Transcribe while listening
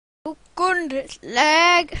Oh, good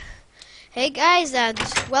lag. Hey guys, and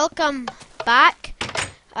welcome back.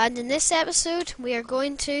 And in this episode, we are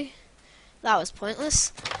going to, that was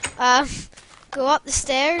pointless, go up the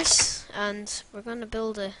stairs, and we're going to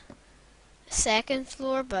build a second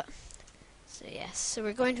floor, but, so yes, so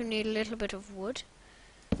we're going to need a little bit of wood,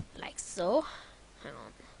 like so. Hang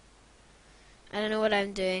on. I don't know what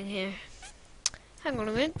I'm doing here. Hang on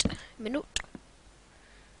a minute.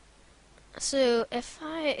 So, if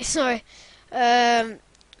I, sorry, I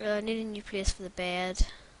need a new place for the bed.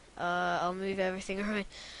 I'll move everything around.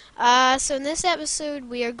 So in this episode,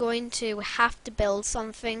 we are going to have to build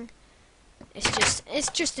something.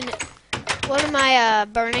 It's just one of my,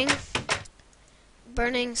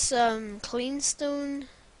 burning some clean stone,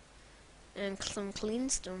 and some clean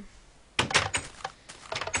stone.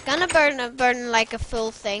 Gonna burn like a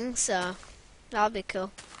full thing, so that'll be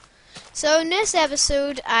cool. So in this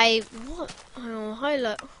episode, what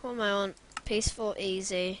am I on? Peaceful,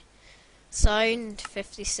 easy. Sound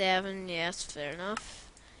 57, yes, fair enough.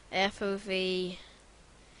 FOV.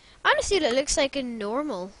 Honestly, it looks like a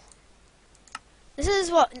normal. This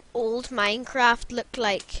is what an old Minecraft looked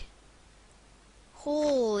like.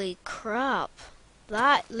 Holy crap.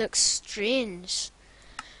 That looks strange.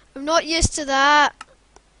 I'm not used to that.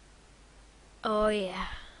 Oh yeah.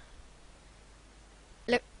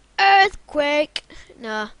 Look, earthquake!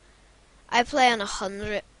 Nah, I play on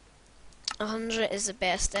 100. 100 is the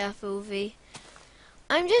best FOV.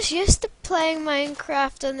 I'm just used to playing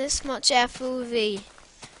Minecraft on this much FOV.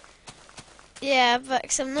 Yeah, but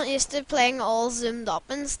 'cause I'm not used to playing all zoomed up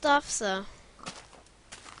and stuff, so.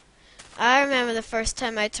 I remember the first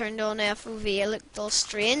time I turned on FOV, it looked all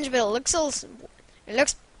strange, but it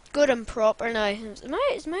looks good and proper now.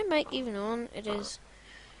 Is my mic even on? It is.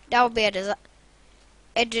 That would be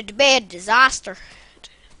it'd be a disaster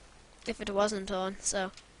if it wasn't on,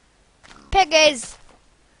 so. Piggies!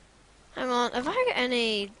 Hang on, have I got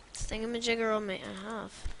any thingamajigger on me? I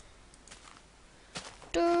have.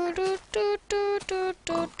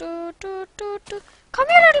 Come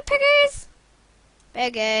here, little piggies!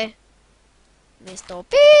 Piggy. Mr.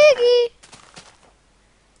 Piggy!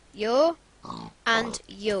 Yo. And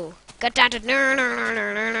yo. Get that. Get that.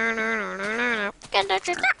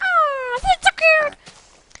 Oh, that's so cute!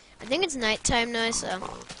 I think it's nighttime now, so.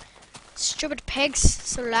 Stupid pigs,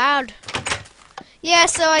 so loud. Yeah,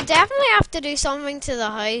 so I definitely have to do something to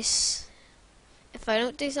the house. If I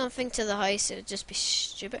don't do something to the house, it would just be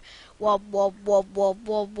stupid. Wob, wob, wob, wob,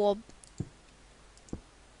 wob, wob.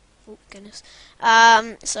 Oh, goodness.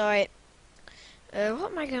 Sorry.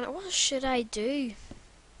 What should I do?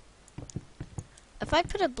 If I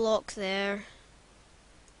put a block there,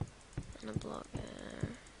 and a block there.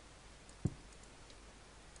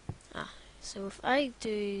 So if I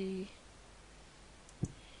do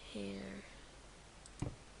here.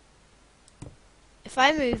 If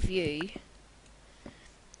I move you,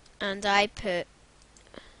 and I put,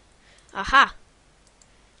 aha,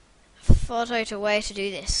 I thought out a way to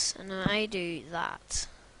do this, and I do that.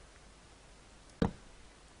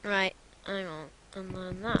 Right, hang on, and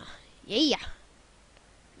then that. Yeah,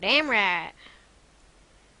 damn right.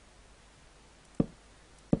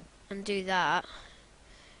 And do that.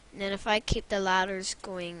 And then if I keep the ladders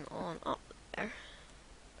going on up there,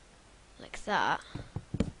 like that,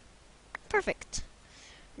 perfect.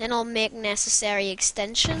 Then I'll make necessary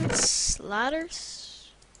extensions, ladders,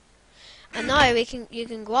 and now you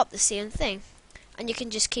can go up the same thing, and you can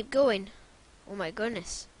just keep going. Oh my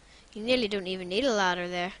goodness, you nearly don't even need a ladder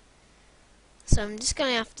there. So I'm just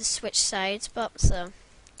gonna have to switch sides, but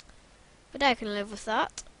I can live with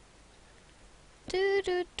that.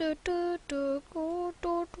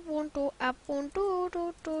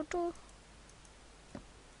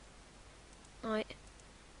 Right.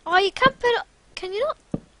 Oh, you can't put it. Can you not?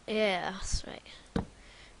 Yeah, that's right.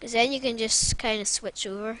 Because then you can just kind of switch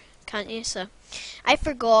over, can't you? So, I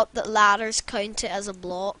forgot that ladders count it as a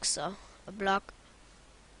block, so, a block.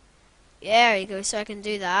 Yeah, there you go, so I can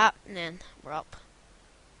do that, and then we're up.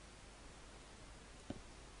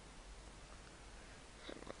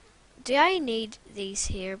 Do I need these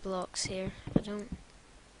here blocks here? I don't.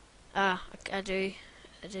 I do.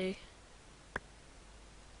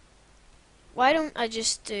 Why don't I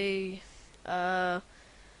just do, hang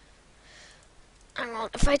on,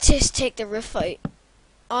 if I just take the roof out.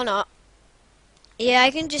 Oh no. Yeah, I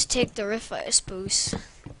can just take the roof out, I suppose.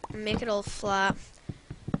 And make it all flat.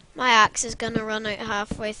 My axe is gonna run out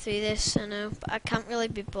halfway through this, I know, but I can't really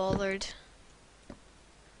be bothered.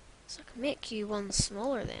 So I can make you one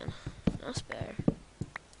smaller then. That's better.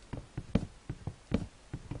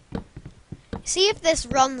 You See if this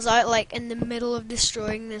runs out like in the middle of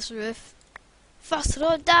destroying this roof.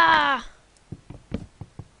 Fasroda!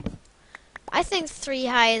 I think 3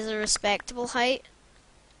 high is a respectable height.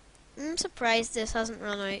 I'm surprised this hasn't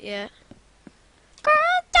run out yet.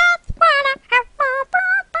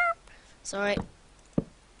 Sorry.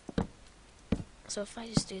 So if I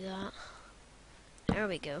just do that. There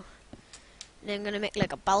we go. And then I'm gonna make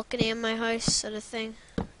like a balcony in my house sort of thing.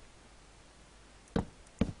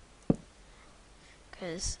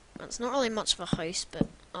 Because it's not really much of a house, but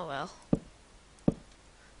oh well.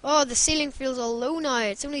 Oh, the ceiling feels all low now.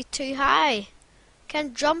 It's only too high.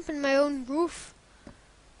 Can't jump in my own roof.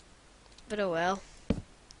 But oh well.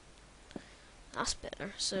 That's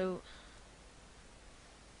better. So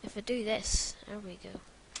if I do this, there we go.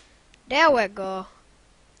 There we go.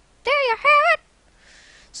 There you have it.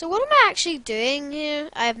 So what am I actually doing here?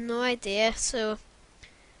 I have no idea. So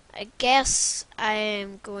I guess I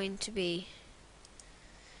am going to be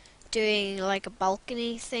doing like a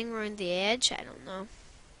balcony thing around the edge. I don't know.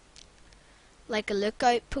 Like a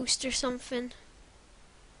lookout post or something.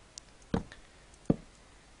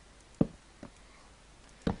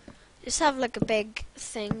 Just have like a big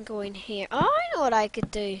thing going here. Oh, I know what I could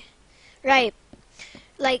do. Right.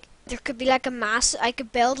 Like there could be like I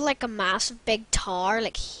could build like a massive big tower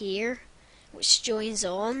like here, which joins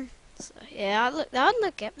on. So, yeah, that would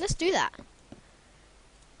look good. Let's do that.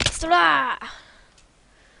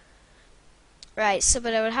 Right, so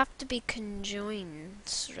but I would have to be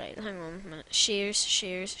conjoined. Right, hang on a minute. Shears.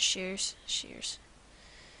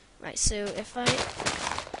 Right, so if I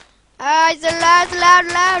it's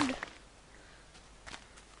loud.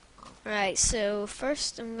 Right, so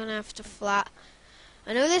first I'm gonna have to flat.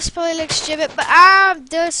 I know this probably looks stupid, but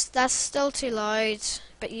that's still too loud.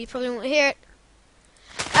 But you probably won't hear it.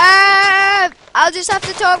 I'll just have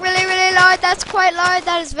to talk really loud. That's quite loud.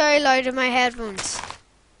 That is very loud in my headphones.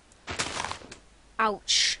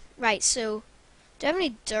 Ouch. Right, so do I have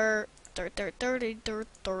any dirt?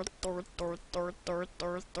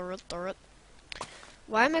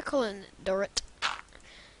 Why am I calling it dirt?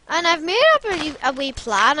 And I've made up a wee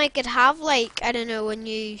plan. I could have like, I don't know, what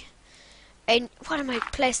am I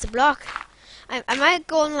place the block? I might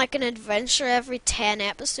go on like an adventure every 10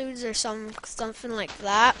 episodes or something like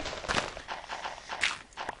that.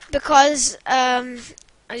 Because I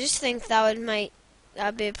just think that'd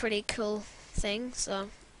be a pretty cool thing. So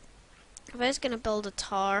if I was gonna build a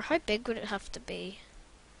tower, how big would it have to be?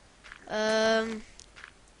 Coming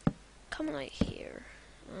out here.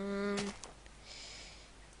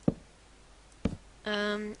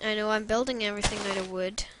 I know I'm building everything out of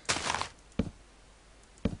wood.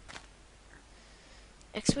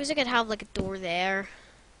 I suppose I could have like a door there,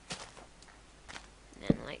 and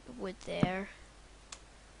then like wood there,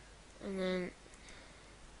 and then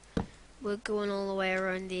wood going all the way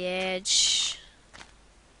around the edge,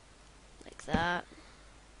 like that,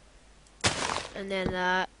 and then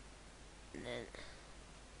that,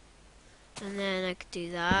 and then I could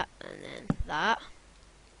do that, and then that.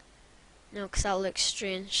 No, because that looks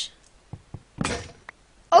strange.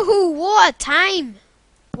 Oh, what a time!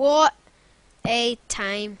 What a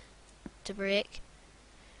time to break.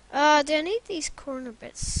 Do I need these corner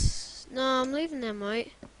bits? No, I'm leaving them out.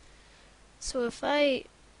 So if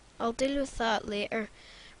I'll deal with that later.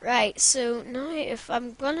 Right, so now if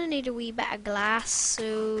I'm gonna need a wee bit of glass,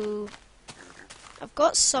 so I've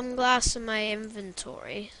got some glass in my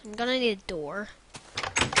inventory. I'm gonna need a door.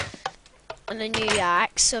 And a new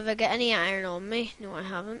axe, so if I get any iron on me, no I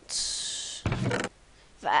haven't.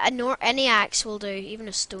 Any axe will do, even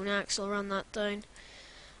a stone axe will run that down.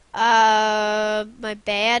 My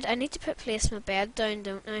bed, I need to place my bed down,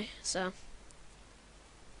 don't I? So.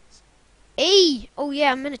 Hey! Oh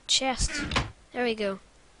yeah, I'm in a chest. There we go.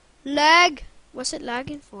 Lag! What's it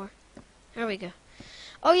lagging for? There we go.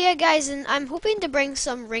 Oh yeah guys, and I'm hoping to bring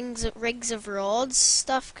some rigs of rods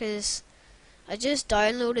stuff, because I just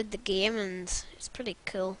downloaded the game and it's pretty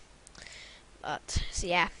cool. But, so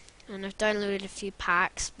yeah. And I've downloaded a few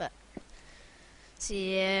packs, but so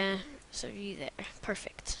yeah, so you there,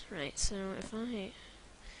 perfect. Right, so if I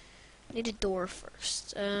need a door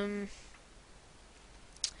first, going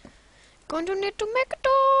to need to make a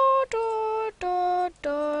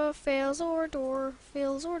door, fails or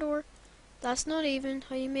door. That's not even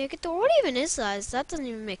how you make a door. What even is that? That doesn't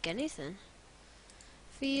even make anything.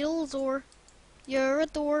 Fails or you're a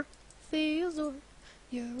door, fails or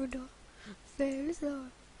you're a door, fails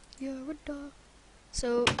or. You're a dog.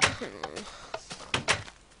 So,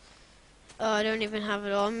 oh, I don't even have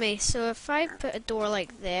it on me. So if I put a door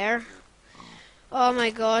like there, oh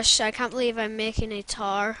my gosh, I can't believe I'm making a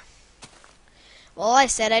tower. Well, I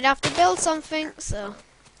said I'd have to build something, so.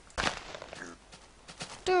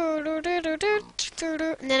 And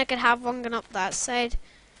then I could have one going up that side.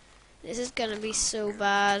 This is gonna be so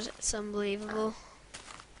bad, it's unbelievable.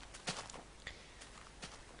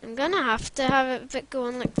 I'm gonna have to have it a bit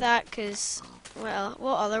going like that, because, well,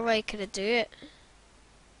 what other way could I do it?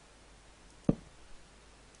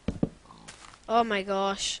 Oh my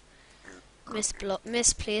gosh.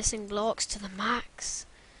 Misplacing blocks to the max.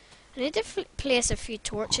 I need to place a few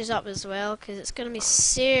torches up as well, because it's going to be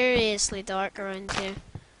seriously dark around here.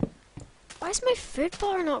 Why is my food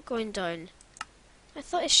bar not going down? I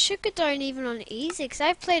thought it should go down even on easy, because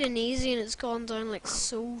I've played on easy and it's gone down like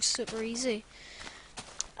so super easy.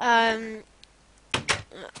 Don't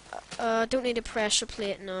need a pressure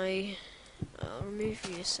plate now. I'll remove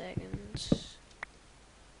you a second.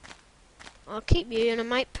 I'll keep you, and I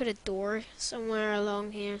might put a door somewhere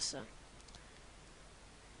along here, so.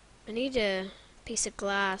 I need a piece of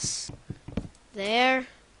glass. There.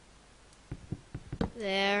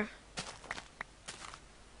 There.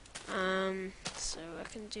 So I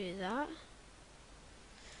can do that.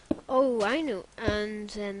 Oh, I know. And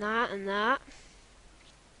then that and that.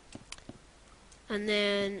 And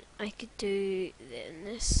then I could do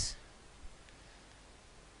this.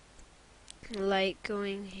 Like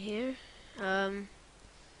going here.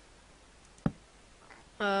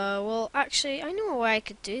 Well, actually, I know a way I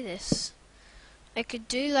could do this. I could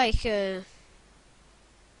do like a...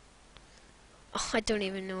 Oh, I don't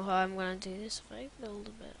even know how I'm gonna do this if I build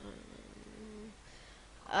a bit.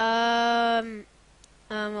 I'll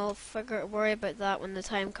worry about that when the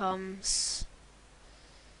time comes.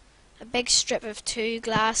 A big strip of 2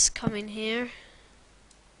 glass coming here.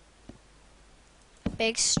 A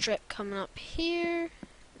big strip coming up here.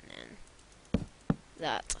 And then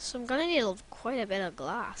that. So I'm gonna need quite a bit of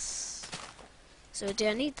glass. So do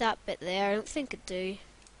I need that bit there? I don't think I do.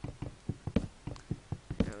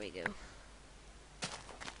 There we go.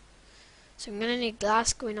 So I'm gonna need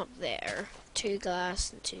glass going up there. 2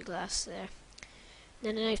 glass and 2 glass there.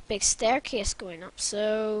 Then a nice big staircase going up.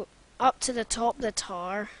 So up to the top of the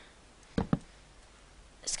tower.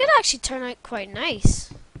 It's gonna actually turn out quite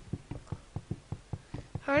nice.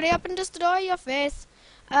 Hurry up and destroy your face.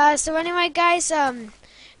 So anyway, guys, in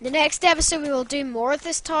the next episode we will do more of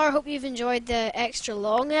this tower. Hope you've enjoyed the extra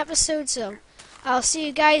long episode. So I'll see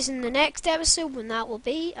you guys in the next episode when that will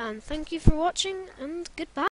be. And thank you for watching, and goodbye.